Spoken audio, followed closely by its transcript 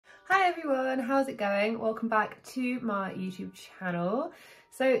Hi everyone, how's it going? Welcome back to my YouTube channel.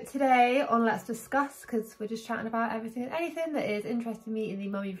 So today on Let's Discuss, because we're just chatting about everything and anything that is interesting me in the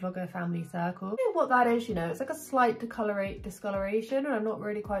mummy vlogger family circle. You know what that is, you know, it's like a slight discoloration and I'm not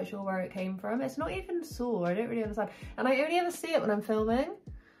really quite sure where it came from. It's not even sore, I don't really understand. And I only ever see it when I'm filming.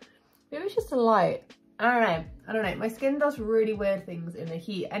 Maybe it's just a light. I don't know. My skin does really weird things in the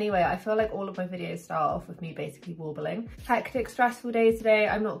heat. Anyway, I feel like all of my videos start off with me basically warbling. Hectic, stressful day today.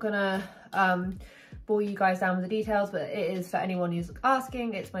 I'm not gonna bore you guys down with the details, but it is for anyone who's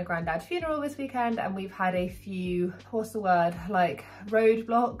asking. It's my granddad's funeral this weekend and we've had a few, what's the word, like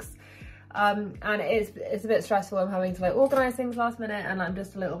roadblocks. And it's a bit stressful. I'm having to like organize things last minute and I'm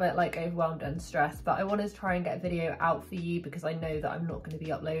just a little bit like overwhelmed and stressed, but I wanted to try and get a video out for you because I know that I'm not going to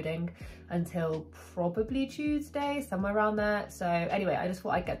be uploading until probably Tuesday, somewhere around there. So anyway, I just thought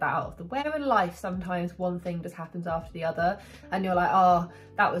I'd get that out of the way. In life, sometimes one thing just happens after the other and you're like, oh,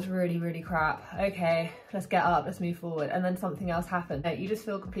 that was really crap. Okay, let's get up, let's move forward. And then something else happened. You just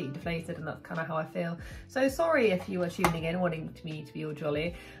feel completely deflated and that's kind of how I feel. So sorry if you were tuning in wanting me to be all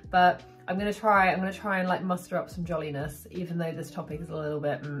jolly, but I'm gonna try and like muster up some jolliness, even though this topic is a little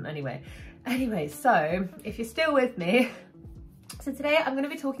bit, Anyway, so if you're still with me, so today I'm gonna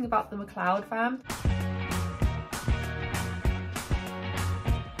be talking about the MCLEOD fam.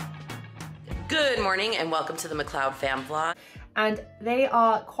 Good morning and welcome to the MCLEOD fam vlog. And they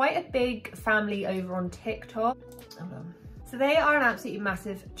are quite a big family over on TikTok. Hold on. So they are an absolutely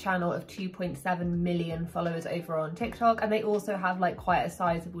massive channel of 2.7 million followers over on TikTok. And they also have like quite a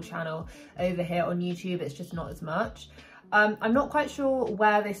sizable channel over here on YouTube. It's just not as much. I'm not quite sure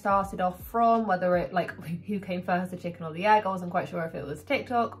where they started off from, whether it like who came first, the chicken or the egg. I wasn't quite sure if it was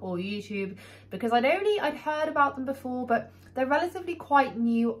TikTok or YouTube because I'd heard about them before, but they're relatively quite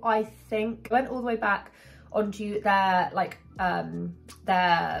new, I think. I went all the way back onto their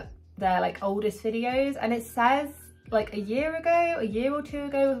oldest videos and it says like a year or two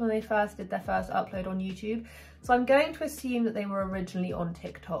ago when they first did their first upload on YouTube. So I'm going to assume that they were originally on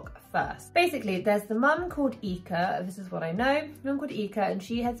TikTok first. Basically, there's the mum called Ika, this is what I know, mum called Ika, and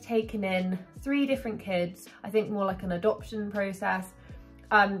she has taken in 3 different kids, I think more like an adoption process.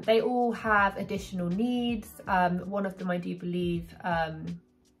 They all have additional needs. One of them, I do believe,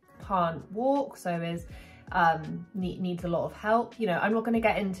 can't walk, so needs a lot of help. You know, I'm not going to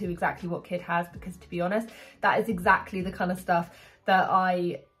get into exactly what kid has because, to be honest, that is exactly the kind of stuff that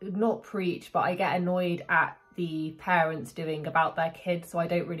I not preach, but I get annoyed at the parents doing about their kids. So I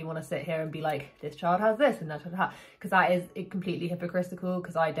don't really want to sit here and be like, this child has this and that child has, because that is completely hypocritical,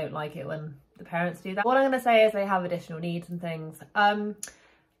 because I don't like it when the parents do that. What I'm going to say is they have additional needs and things. And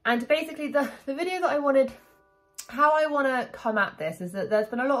basically the video that how I want to come at this is that there's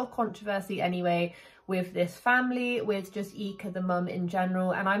been a lot of controversy anyway with this family, with just Ika, the mum in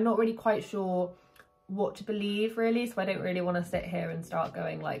general, and I'm not really quite sure what to believe really, so I don't really want to sit here and start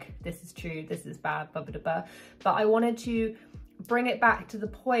going like, this is true, this is bad, blah, blah, blah. But I wanted to bring it back to the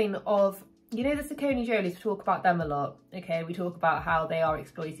point of, you know, the SACCONEJOLYs, we talk about them a lot, okay? We talk about how they are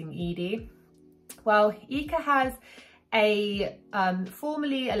exploiting ED. Well, Ika has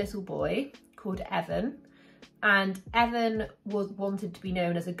formerly a little boy called Evan, and Evan wanted to be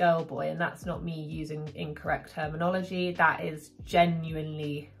known as a girl boy, and that's not me using incorrect terminology. That is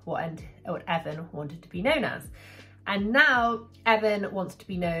genuinely what Evan wanted to be known as. And now Evan wants to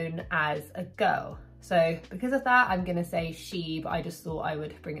be known as a girl. So because of that, I'm gonna say she, but I just thought I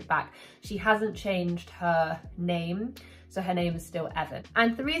would bring it back. She hasn't changed her name, so her name is still Evan.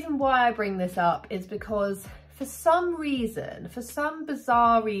 And the reason why I bring this up is because for some reason, for some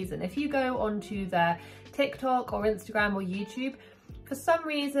bizarre reason, if you go onto their TikTok or Instagram or YouTube, for some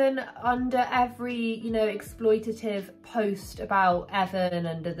reason under every, you know, exploitative post about Evan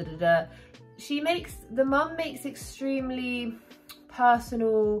and the mum makes extremely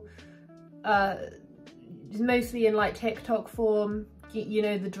personal, mostly in like TikTok form, you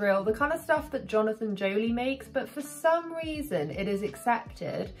know, the drill, the kind of stuff that Jonathan Jolie makes, but for some reason it is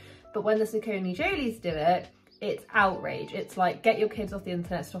accepted. But when the SACCONEJOLYs do it, it's outrage. It's like, get your kids off the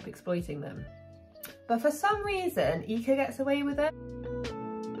internet, stop exploiting them. But for some reason, Ika gets away with it.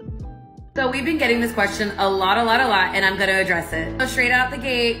 So we've been getting this question a lot, and I'm gonna address it. So straight out the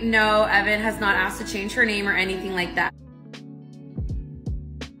gate, no, Evan has not asked to change her name or anything like that.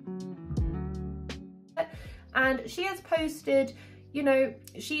 And she has posted, you know,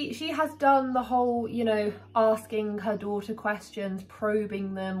 she has done the whole, you know, asking her daughter questions,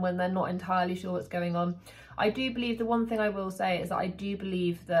 probing them when they're not entirely sure what's going on. I do believe, the one thing I will say is that I do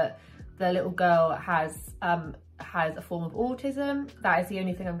believe that the little girl has has a form of autism. That is the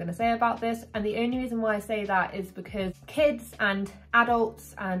only thing I'm going to say about this, and the only reason why I say that is because kids and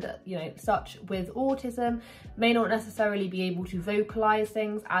adults and, you know, such with autism may not necessarily be able to vocalize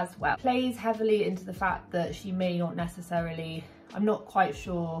things as well. It plays heavily into the fact that she may not necessarily, I'm not quite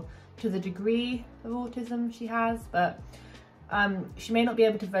sure to the degree of autism she has, but she may not be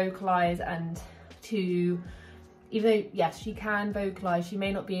able to vocalize, and to, even though yes she can vocalize, she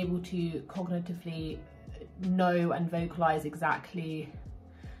may not be able to cognitively know and vocalize exactly,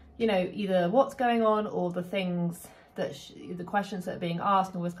 you know, either what's going on or the things that the questions that are being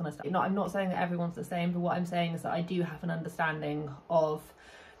asked and all this kind of stuff. I'm not saying that everyone's the same, but what I'm saying is that I do have an understanding of,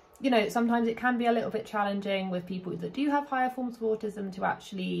 you know, sometimes it can be a little bit challenging with people that do have higher forms of autism to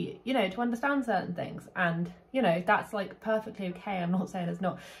actually, you know, to understand certain things, and, you know, that's like perfectly okay. I'm not saying it's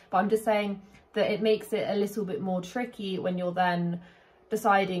not, but I'm just saying that it makes it a little bit more tricky when you're then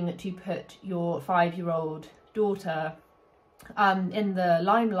deciding to put your 5-year-old daughter in the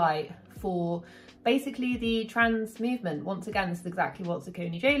limelight for basically the trans movement. Once again, this is exactly what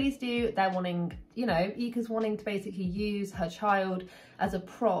SACCONEJOLYs do. They're wanting, you know, Ika's wanting to basically use her child as a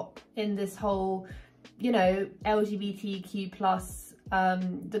prop in this whole, you know, LGBTQ plus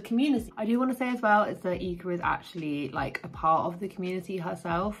the community. I do want to say as well is that Ika is actually like a part of the community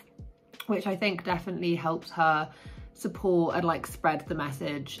herself, which I think definitely helps her support and like spread the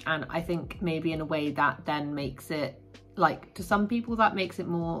message. And I think maybe in a way that then makes it, like, to some people that makes it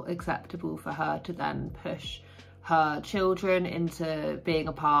more acceptable for her to then push her children into being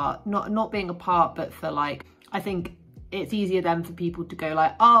a part, not being a part, but for, like, I think it's easier then for people to go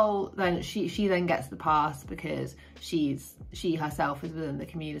like, oh, then she then gets the pass because she herself is within the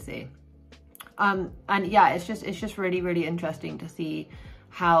community. And yeah, it's just really interesting to see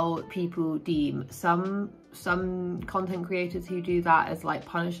how people deem some content creators who do that as like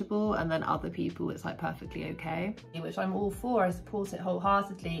punishable, and then other people it's like perfectly okay, which I'm all for. I support it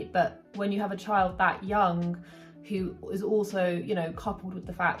wholeheartedly. But when you have a child that young who is also, you know, coupled with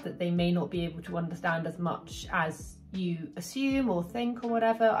the fact that they may not be able to understand as much as you assume or think or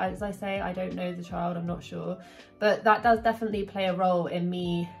whatever, as I say, I don't know the child, I'm not sure, but that does definitely play a role in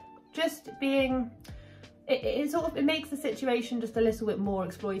me just being, it makes the situation just a little bit more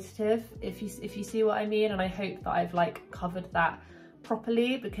exploitative, if you see what I mean. And I hope that I've like covered that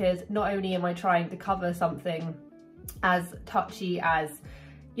properly, because not only am I trying to cover something as touchy as,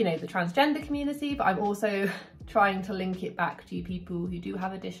 you know, the transgender community, but I'm also trying to link it back to people who do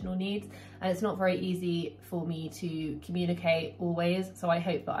have additional needs, and it's not very easy for me to communicate always, so I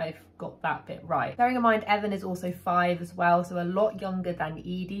hope that I've got that bit right. Bearing in mind Evan is also 5 as well, so a lot younger than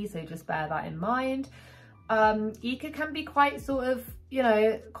Edie, so just bear that in mind. Ika can be quite sort of, you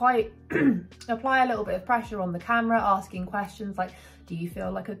know, quite apply a little bit of pressure on the camera, asking questions like, do you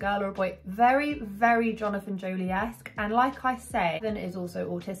feel like a girl or a boy? Very Jonathan Jolie-esque. And like I say, Evan is also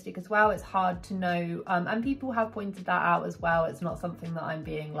autistic as well. It's hard to know, and people have pointed that out as well. It's not something that I'm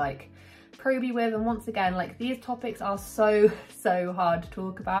being like probey with, and once again, like, these topics are so hard to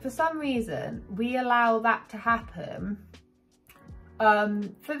talk about. For some reason we allow that to happen.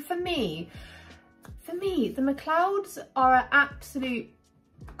 For me, the MCLEODs are an absolute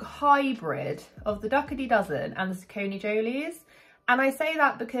hybrid of the Duckity Dozen and the SACCONEJOLYs. And I say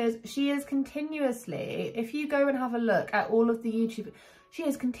that because she is continuously, if you go and have a look at all of the YouTube, she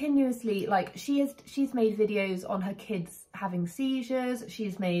is continuously, like, she's made videos on her kids having seizures,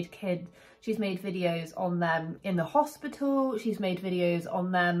 she's made videos on them in the hospital, she's made videos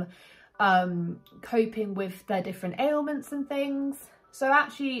on them coping with their different ailments and things. So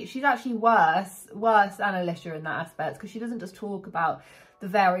actually, she's actually worse than Alicia in that aspect, because she doesn't just talk about the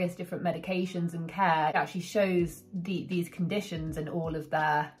various different medications and care. It actually shows these conditions in all of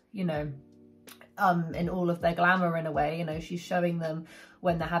their, you know, in all of their glamour in a way. You know, she's showing them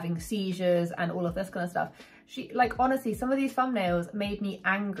when they're having seizures and all of this kind of stuff. She, like, honestly, some of these thumbnails made me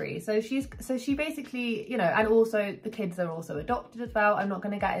angry. So she basically, you know, and also the kids are also adopted as well. I'm not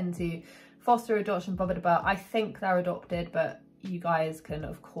going to get into foster adoption, blah, blah, blah. I think they're adopted, but you guys can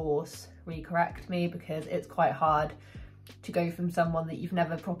of course recorrect me, because it's quite hard to go from someone that you've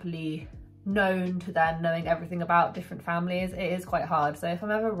never properly known to then knowing everything about different families. It is quite hard. So if I'm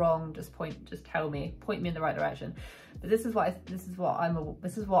ever wrong, just tell me, point me in the right direction. But this is what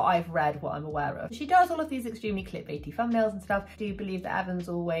I've read, what I'm aware of. She does all of these extremely clickbaity thumbnails and stuff. I do believe that Evan's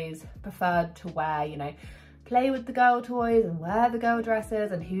always preferred to wear, you know, play with the girl toys and wear the girl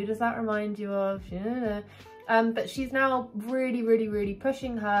dresses, and who does that remind you of? But she's now really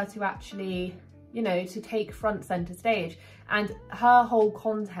pushing her to actually, you know, to take front center stage, and her whole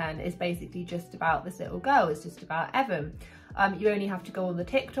content is basically just about this little girl. It's just about Evan. You only have to go on the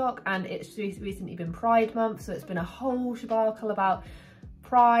TikTok, and it's recently been Pride Month, so it's been a whole shabarkle about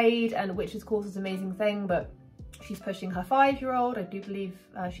Pride, and which of course is an amazing thing, but she's pushing her 5-year-old, I do believe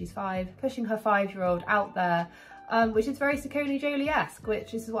she's 5, pushing her 5-year-old out there, which is very SACCONEJOLY-esque,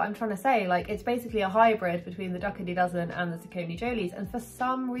 which is what I'm trying to say. Like, it's basically a hybrid between the Duck a Dee Dozen and the SACCONEJOLYs, and for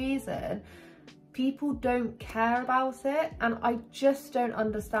some reason people don't care about it, and I just don't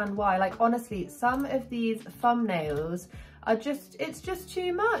understand why. Like, honestly, some of these thumbnails are just, it's just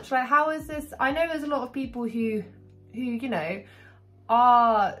too much. Like, how is this? I know there's a lot of people who you know,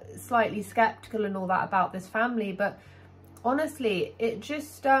 are slightly skeptical and all that about this family, but honestly, it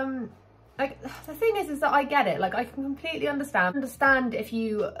just like, the thing is that I get it. Like, I can completely understand if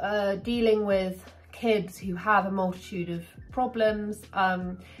you are dealing with kids who have a multitude of problems.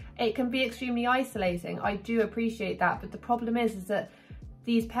 It can be extremely isolating. I do appreciate that, but the problem is that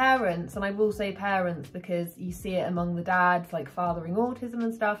these parents, and I will say parents because you see it among the dads, like fathering autism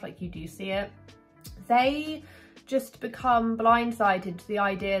and stuff, like you do see it, they just become blindsided to the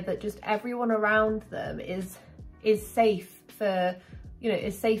idea that just everyone around them is safe for, you know,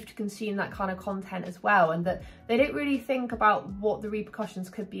 is safe to consume that kind of content as well, and that they don't really think about what the repercussions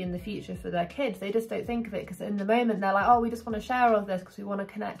could be in the future for their kids. They just don't think of it because in the moment they're like, oh, we just want to share all of this because we want to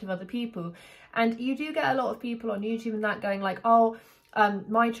connect with other people. And you do get a lot of people on YouTube and that going like, oh,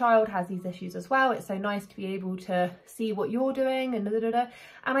 my child has these issues as well, it's so nice to be able to see what you're doing, and da-da-da-da.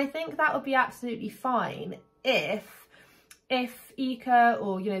 And I think that would be absolutely fine if Ika,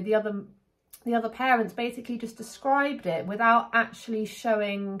 or, you know, the other parents basically just described it without actually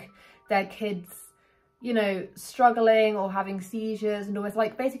showing their kids, you know, struggling or having seizures, and always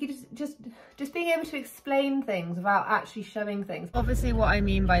like basically just being able to explain things without actually showing things. Obviously what I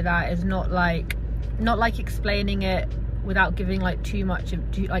mean by that is not like explaining it without giving like too much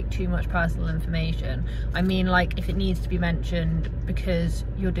personal information. I mean, like, if it needs to be mentioned because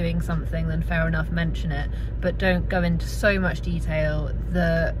you're doing something, then fair enough, mention it, but don't go into so much detail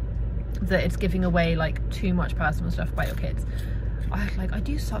that it's giving away like too much personal stuff about your kids. I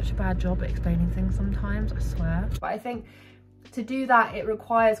do such a bad job at explaining things sometimes, I swear. But I think to do that, it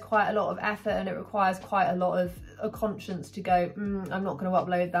requires quite a lot of effort, and it requires quite a lot of a conscience to go, I'm not going to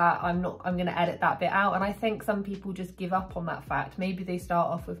upload that, I'm going to edit that bit out. And I think some people just give up on that fact. Maybe they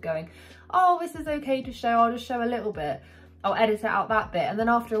start off with going, oh, this is okay to show, I'll just show a little bit, I'll edit it out that bit, and then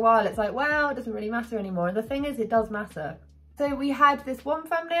after a while it's like, well, it doesn't really matter anymore. And the thing is, it does matter. So we had this one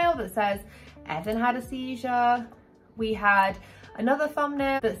thumbnail that says Evan had a seizure. We had another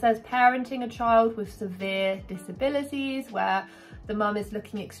thumbnail that says parenting a child with severe disabilities, where the mum is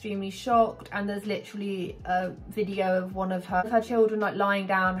looking extremely shocked, and there's literally a video of one of her children like lying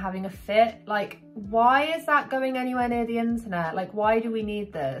down having a fit. Like, why is that going anywhere near the internet? Like, why do we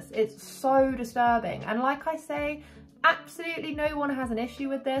need this? It's so disturbing. And like I say, absolutely no one has an issue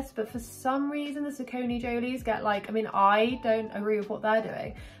with this, but for some reason the SACCONEJOLYs get like, I mean, I don't agree with what they're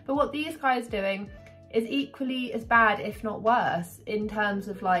doing, but what these guys are doing is equally as bad, if not worse, in terms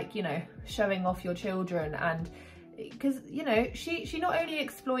of like, you know, showing off your children. And because, you know, she not only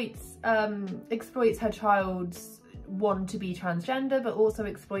exploits her child's want to be transgender, but also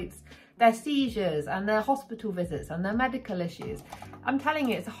exploits their seizures and their hospital visits and their medical issues. I'm telling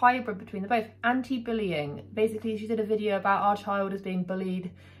you, it's a hybrid between the both. Anti-bullying, basically she did a video about our child as being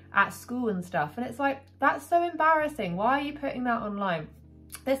bullied at school and stuff, and it's like, that's so embarrassing. Why are you putting that online?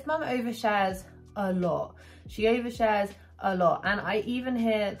 This mum overshares a lot. She overshares a lot, and I even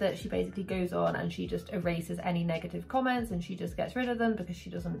hear that she basically goes on and she just erases any negative comments and she just gets rid of them because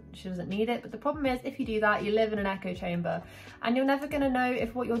she doesn't need it. But the problem is, if you do that, you live in an echo chamber and you're never going to know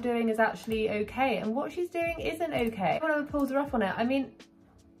if what you're doing is actually okay, and what she's doing isn't okay. One of pulls her up on it. I mean,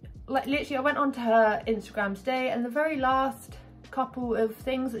 like, literally I went onto her Instagram today, and the very last couple of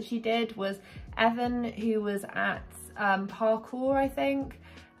things that she did was Evan, who was at parkour, I think,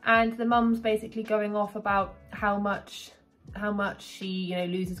 and the mum's basically going off about how much she, you know,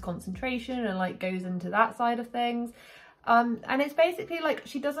 loses concentration and like goes into that side of things, and it's basically like,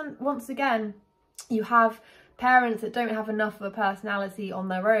 she doesn't, once again, you have parents that don't have enough of a personality on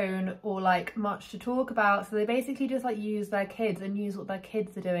their own or like much to talk about, so they basically just like use their kids and use what their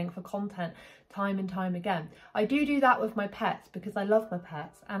kids are doing for content time and time again. I do that with my pets because I love my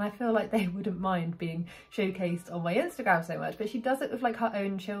pets and I feel like they wouldn't mind being showcased on my Instagram so much, but she does it with like her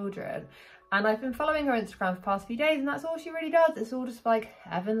own children. And I've been following her Instagram for the past few days, and that's all she really does. It's all just like,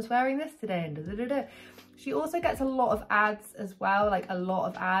 Evan's wearing this today and da-da-da-da. She also gets a lot of ads as well, like a lot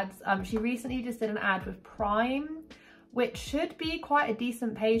of ads. She recently just did an ad with Prime, which should be quite a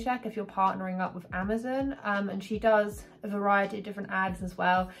decent paycheck if you're partnering up with Amazon. And she does a variety of different ads as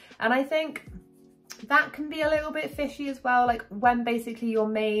well. And I think that can be a little bit fishy as well, like when basically your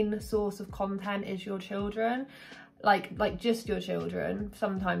main source of content is your children, like just your children,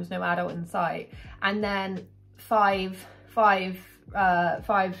 sometimes no adult in sight, and then five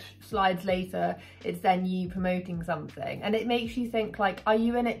slides later it's then you promoting something, and it makes you think, like, are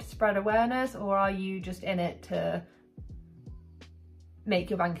you in it to spread awareness, or are you just in it to make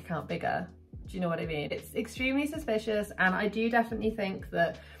your bank account bigger? Do you know what I mean? It's extremely suspicious, and I do definitely think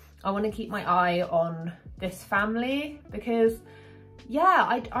that I want to keep my eye on this family, because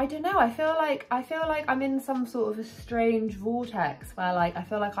yeah, I don't know, I feel like I'm in some sort of a strange vortex where, like, I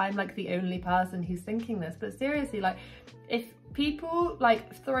feel like I'm like the only person who's thinking this. But seriously, like, if people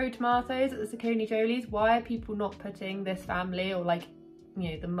like throw tomatoes at the SACCONEJOLYs, why are people not putting this family, or like,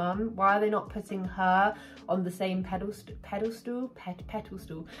 you know, the mum, why are they not putting her on the same pedestal? Do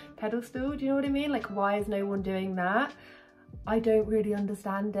you know what I mean? Like, why is no one doing that? I don't really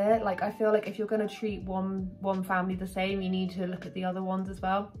understand it. Like, I feel like if you're going to treat one family the same, you need to look at the other ones as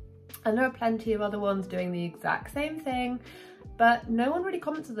well. And there are plenty of other ones doing the exact same thing, but no one really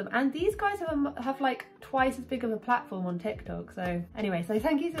comments on them. And these guys have like twice as big of a platform on TikTok. So anyway, so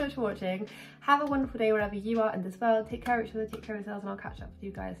thank you so much for watching. Have a wonderful day wherever you are in this world. Take care of each other, take care of yourselves, and I'll catch up with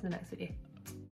you guys in the next video.